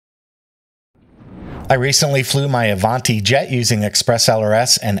I recently flew my Avanti jet using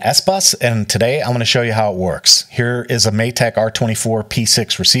ExpressLRS and SBUS, and today I'm going to show you how it works. Here is a Matek R24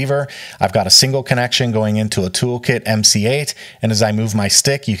 P6 receiver. I've got a single connection going into a Toolkit MC8, and as I move my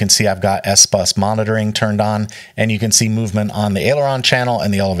stick, you can see I've got SBUS monitoring turned on, and you can see movement on the aileron channel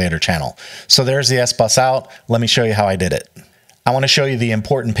and the elevator channel. So there's the SBUS out. Let me show you how I did it. I want to show you the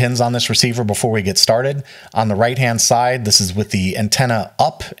important pins on this receiver before we get started. On the right-hand side, this is with the antenna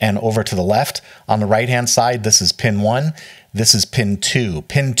up and over to the left. On the right-hand side, this is pin 1. This is pin 2.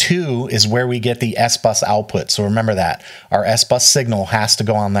 Pin 2 is where we get the SBUS output. So remember that. Our SBUS signal has to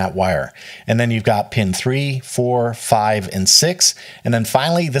go on that wire. And then you've got pin 3, 4, 5, and 6. And then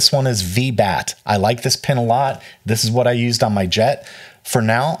finally, this one is VBAT. I like this pin a lot. This is what I used on my jet. For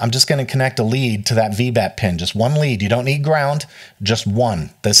now, I'm just going to connect a lead to that VBAT pin. Just one lead. You don't need ground, just one.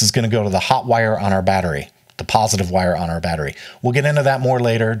 This is going to go to the hot wire on our battery, the positive wire on our battery. We'll get into that more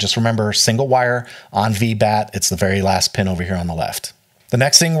later. Just remember, single wire on VBAT. It's the very last pin over here on the left. The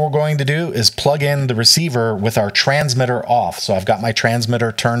next thing we're going to do is plug in the receiver with our transmitter off. So I've got my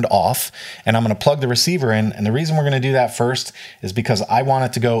transmitter turned off, and I'm going to plug the receiver in. And the reason we're going to do that first is because I want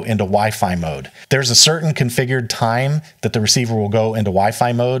it to go into Wi-Fi mode. There's a certain configured time that the receiver will go into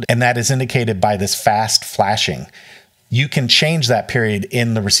Wi-Fi mode, and that is indicated by this fast flashing. You can change that period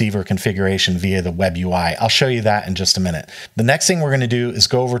in the receiver configuration via the web UI. I'll show you that in just a minute. The next thing we're going to do is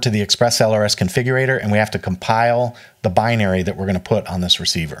go over to the ExpressLRS configurator, and we have to compile the binary that we're going to put on this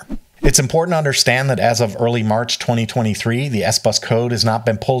receiver. It's important to understand that as of early March 2023, the SBUS code has not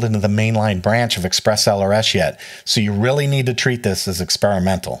been pulled into the mainline branch of ExpressLRS yet, so you really need to treat this as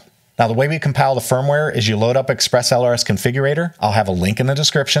experimental. Now, the way we compile the firmware is you load up ExpressLRS configurator. I'll have a link in the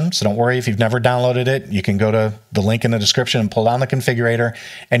description, so don't worry if you've never downloaded it. You can go to the link in the description and pull down the configurator,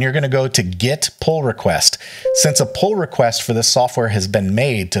 and you're going to go to Get Pull Request. Since a pull request for this software has been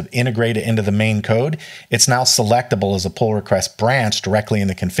made to integrate it into the main code, it's now selectable as a pull request branch directly in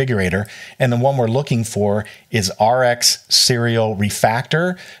the configurator, and the one we're looking for is RX serial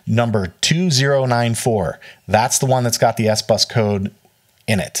refactor number 2094. That's the one that's got the SBUS code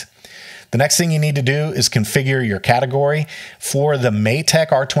in it. The next thing you need to do is configure your category. For the Matek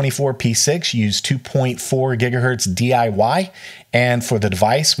R24 P6, use 2.4 gigahertz DIY. And for the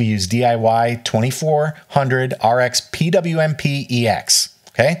device, we use DIY 2400 RX PWM EX.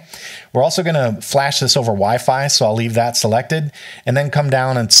 Okay, we're also going to flash this over Wi-Fi, so I'll leave that selected, and then come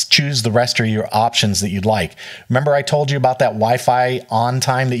down and choose the rest of your options that you'd like. Remember I told you about that Wi-Fi on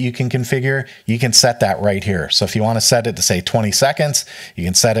time that you can configure? You can set that right here. So if you want to set it to say 20 seconds, you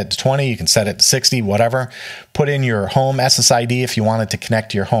can set it to 20, you can set it to 60, whatever. Put in your home SSID if you want it to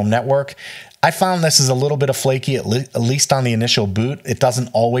connect to your home network. I found this is a little bit of flaky, at least on the initial boot. It doesn't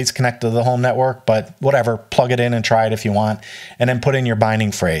always connect to the home network, but whatever, plug it in and try it if you want, and then put in your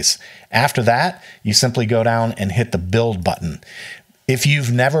binding phrase. After that, you simply go down and hit the build button. If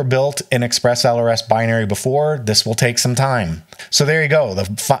you've never built an ExpressLRS binary before, this will take some time. So there you go.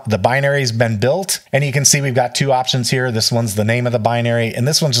 The binary's been built, and you can see we've got two options here. This one's the name of the binary, and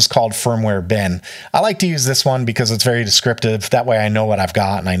this one's just called firmware bin. I like to use this one because it's very descriptive. That way I know what I've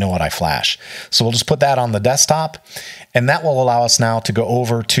got and I know what I flash. So we'll just put that on the desktop, and that will allow us now to go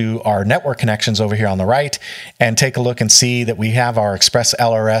over to our network connections over here on the right and take a look and see that we have our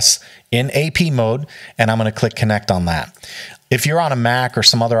ExpressLRS in AP mode, and I'm going to click connect on that. If you're on a Mac or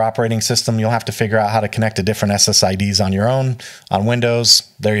some other operating system, you'll have to figure out how to connect to different SSIDs on your own. On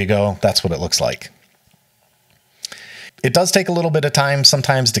Windows, there you go. That's what it looks like. It does take a little bit of time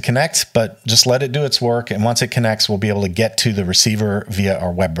sometimes to connect, but just let it do its work. And once it connects, we'll be able to get to the receiver via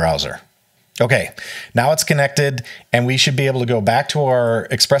our web browser. Okay, now it's connected, and we should be able to go back to our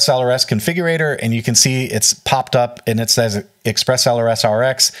ExpressLRS configurator, and you can see it's popped up and it says ExpressLRS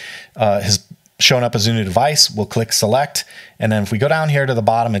RX has shown up as a new device. We'll click select, and then if we go down here to the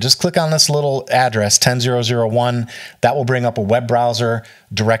bottom and just click on this little address 10001, that will bring up a web browser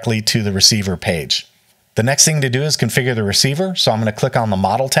directly to the receiver page. The next thing to do is configure the receiver. So I'm going to click on the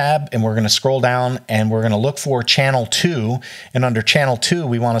model tab, and we're going to scroll down, and we're going to look for channel 2. And under channel 2,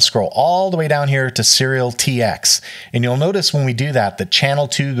 we want to scroll all the way down here to serial TX. And you'll notice when we do that, that channel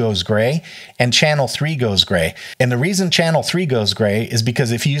 2 goes gray and channel 3 goes gray. And the reason channel 3 goes gray is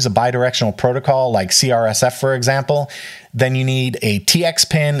because if you use a bidirectional protocol like CRSF, for example, then you need a TX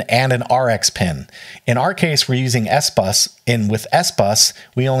pin and an RX pin. In our case, we're using SBUS, and with SBUS,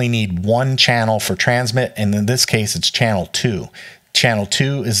 we only need one channel for transmit, and in this case, it's channel 2. Channel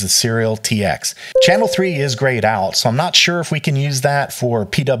 2 is the serial TX. Channel 3 is grayed out, so I'm not sure if we can use that for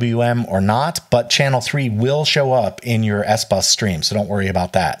PWM or not, but channel 3 will show up in your SBUS stream, so don't worry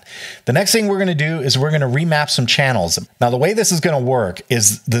about that. The next thing we're going to do is we're going to remap some channels. Now, the way this is going to work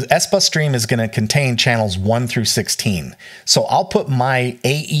is the SBUS stream is going to contain channels 1 through 16. So I'll put my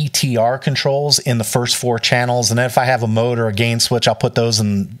AETR controls in the first 4 channels, and then if I have a mode or a gain switch, I'll put those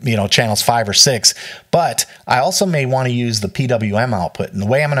in, channels 5 or 6. But I also may want to use the PWM output. And the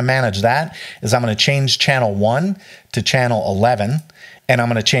way I'm going to manage that is I'm going to change channel 1 to channel 11, and I'm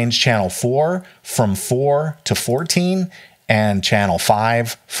going to change channel 4 from 4 to 14, and channel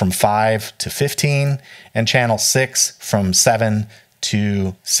 5 from 5 to 15, and channel 6 from 7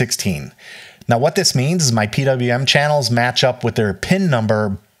 to 16. Now what this means is my PWM channels match up with their pin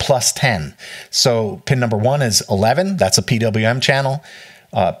number plus 10. So pin number 1 is 11, that's a PWM channel.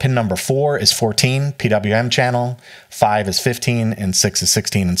 Pin number 4 is 14, PWM channel, 5 is 15, and 6 is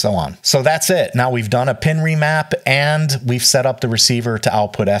 16, and so on. So that's it. Now we've done a pin remap, and we've set up the receiver to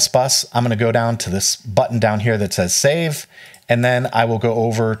output SBUS. I'm going to go down to this button down here that says Save, and then I will go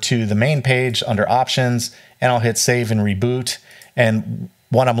over to the main page under Options, and I'll hit Save and Reboot. And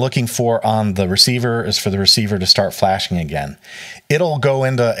what I'm looking for on the receiver is for the receiver to start flashing again. It'll go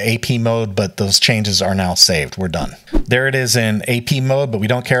into AP mode, but those changes are now saved. We're done. There it is in AP mode, but we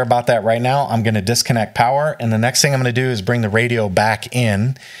don't care about that right now. I'm going to disconnect power, and the next thing I'm going to do is bring the radio back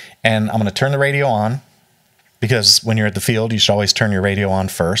in, and I'm going to turn the radio on, because when you're at the field, you should always turn your radio on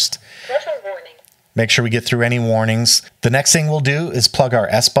first. Make sure we get through any warnings. The next thing we'll do is plug our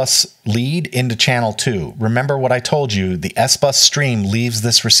SBUS lead into channel 2. Remember what I told you, the SBUS stream leaves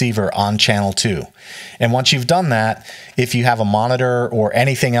this receiver on channel 2. And once you've done that, if you have a monitor or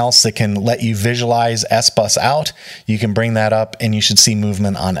anything else that can let you visualize SBUS out, you can bring that up and you should see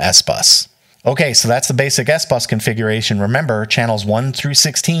movement on SBUS. Okay, so that's the basic SBUS configuration. Remember, channels 1 through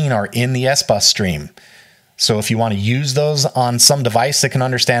 16 are in the SBUS stream. So if you want to use those on some device that can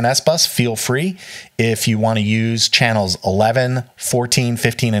understand SBUS, feel free. If you want to use channels 11, 14,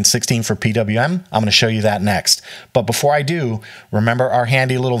 15, and 16 for PWM, I'm going to show you that next. But before I do, remember our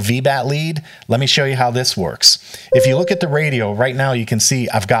handy little VBAT lead? Let me show you how this works. If you look at the radio, right now you can see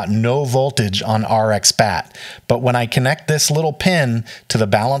I've got no voltage on RxBAT. But when I connect this little pin to the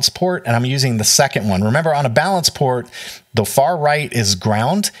balance port, and I'm using the second one, remember on a balance port, the far right is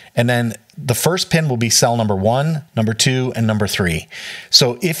ground, and then the first pin will be cell number 1, number 2, and number 3.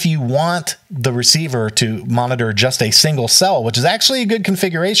 So if you want the receiver to monitor just a single cell, which is actually a good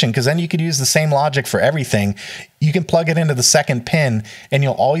configuration because then you could use the same logic for everything, you can plug it into the second pin and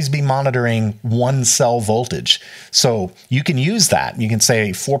you'll always be monitoring one cell voltage. So you can use that. You can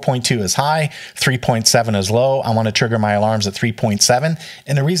say 4.2 is high, 3.7 is low. I want to trigger my alarms at 3.7.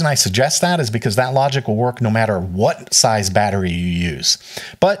 And the reason I suggest that is because that logic will work no matter what size battery you use.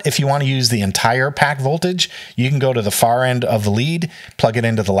 But if you want to use the entire pack voltage, you can go to the far end of the lead, plug it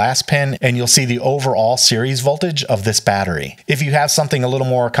into the last pin, and you'll see the overall series voltage of this battery. If you have something a little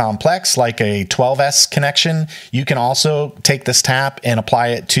more complex, like a 12S connection, you can also take this tap and apply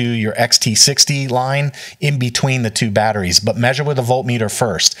it to your XT60 line in between the two batteries, but measure with a voltmeter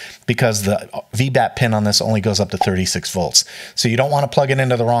first because the VBAT pin on this only goes up to 36 volts. So you don't want to plug it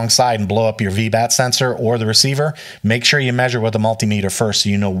into the wrong side and blow up your VBAT sensor or the receiver. Make sure you measure with a multimeter first so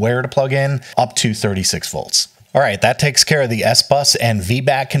you know where to plug in up to 36 volts. All right, that takes care of the SBUS and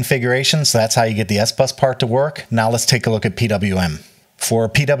VBAT configuration, so that's how you get the SBUS part to work. Now let's take a look at PWM. For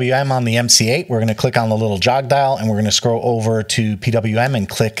PWM on the MC8, we're going to click on the little jog dial and we're going to scroll over to PWM and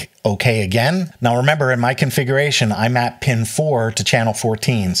click OK again. Now remember, in my configuration, I map pin 4 to channel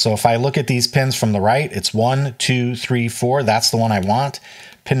 14. So if I look at these pins from the right, it's 1, 2, 3, 4. That's the one I want.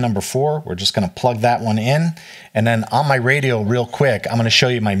 Pin number 4, we're just going to plug that one in. And then on my radio real quick, I'm going to show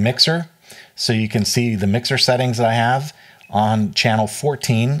you my mixer so you can see the mixer settings that I have. On channel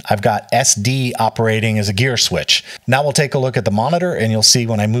 14, I've got SD operating as a gear switch. Now we'll take a look at the monitor and you'll see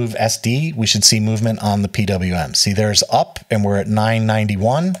when I move SD, we should see movement on the PWM. See, there's up and we're at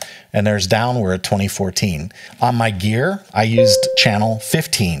 991 and there's down, we're at 2014. On my gear, I used channel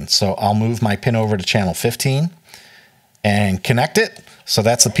 15. So I'll move my pin over to channel 15 and connect it. So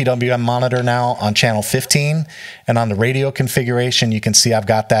that's the PWM monitor now on channel 15. And on the radio configuration, you can see I've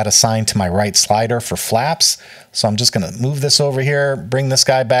got that assigned to my right slider for flaps. So I'm just going to move this over here, bring this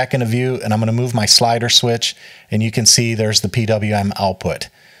guy back into view, and I'm going to move my slider switch. And you can see there's the PWM output.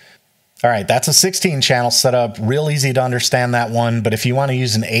 All right, that's a 16-channel setup. Real easy to understand that one. But if you want to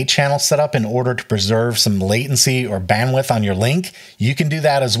use an 8-channel setup in order to preserve some latency or bandwidth on your link, you can do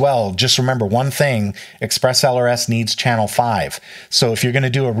that as well. Just remember one thing, ExpressLRS needs channel 5. So if you're going to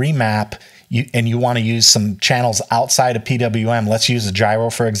do a remap, and you want to use some channels outside of PWM, let's use a gyro,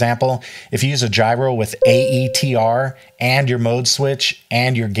 for example. If you use a gyro with AETR and your mode switch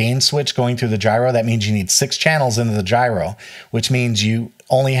and your gain switch going through the gyro, that means you need 6 channels into the gyro, which means you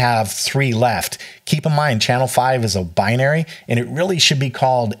only have 3 left. Keep in mind, channel 5 is a binary, and it really should be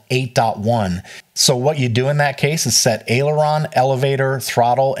called 8.1. So what you do in that case is set aileron, elevator,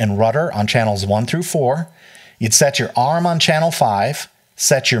 throttle, and rudder on channels 1 through 4. You'd set your arm on channel 5,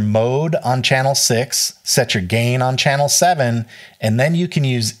 set your mode on channel 6, set your gain on channel 7, and then you can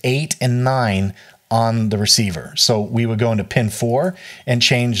use 8 and 9 on the receiver. So we would go into pin 4 and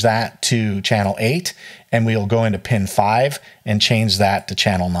change that to channel 8, and we'll go into pin 5 and change that to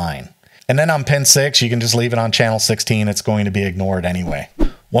channel 9. And then on pin 6, you can just leave it on channel 16. It's going to be ignored anyway.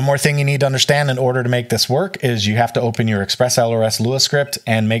 One more thing you need to understand in order to make this work is you have to open your ExpressLRS Lua script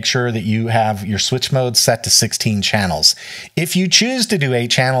and make sure that you have your switch mode set to 16 channels. If you choose to do 8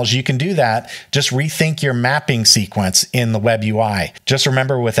 channels, you can do that. Just rethink your mapping sequence in the web UI. Just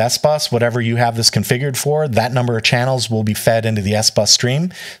remember with SBUS, whatever you have this configured for, that number of channels will be fed into the SBUS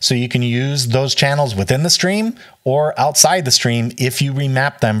stream. So you can use those channels within the stream or outside the stream if you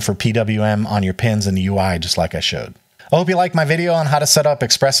remap them for PWM on your pins in the UI, just like I showed. I hope you liked my video on how to set up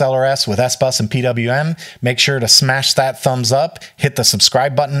ExpressLRS with SBUS and PWM. Make sure to smash that thumbs up, hit the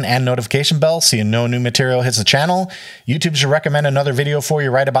subscribe button and notification bell so you know new material hits the channel. YouTube should recommend another video for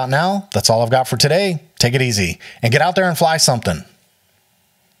you right about now. That's all I've got for today. Take it easy and get out there and fly something.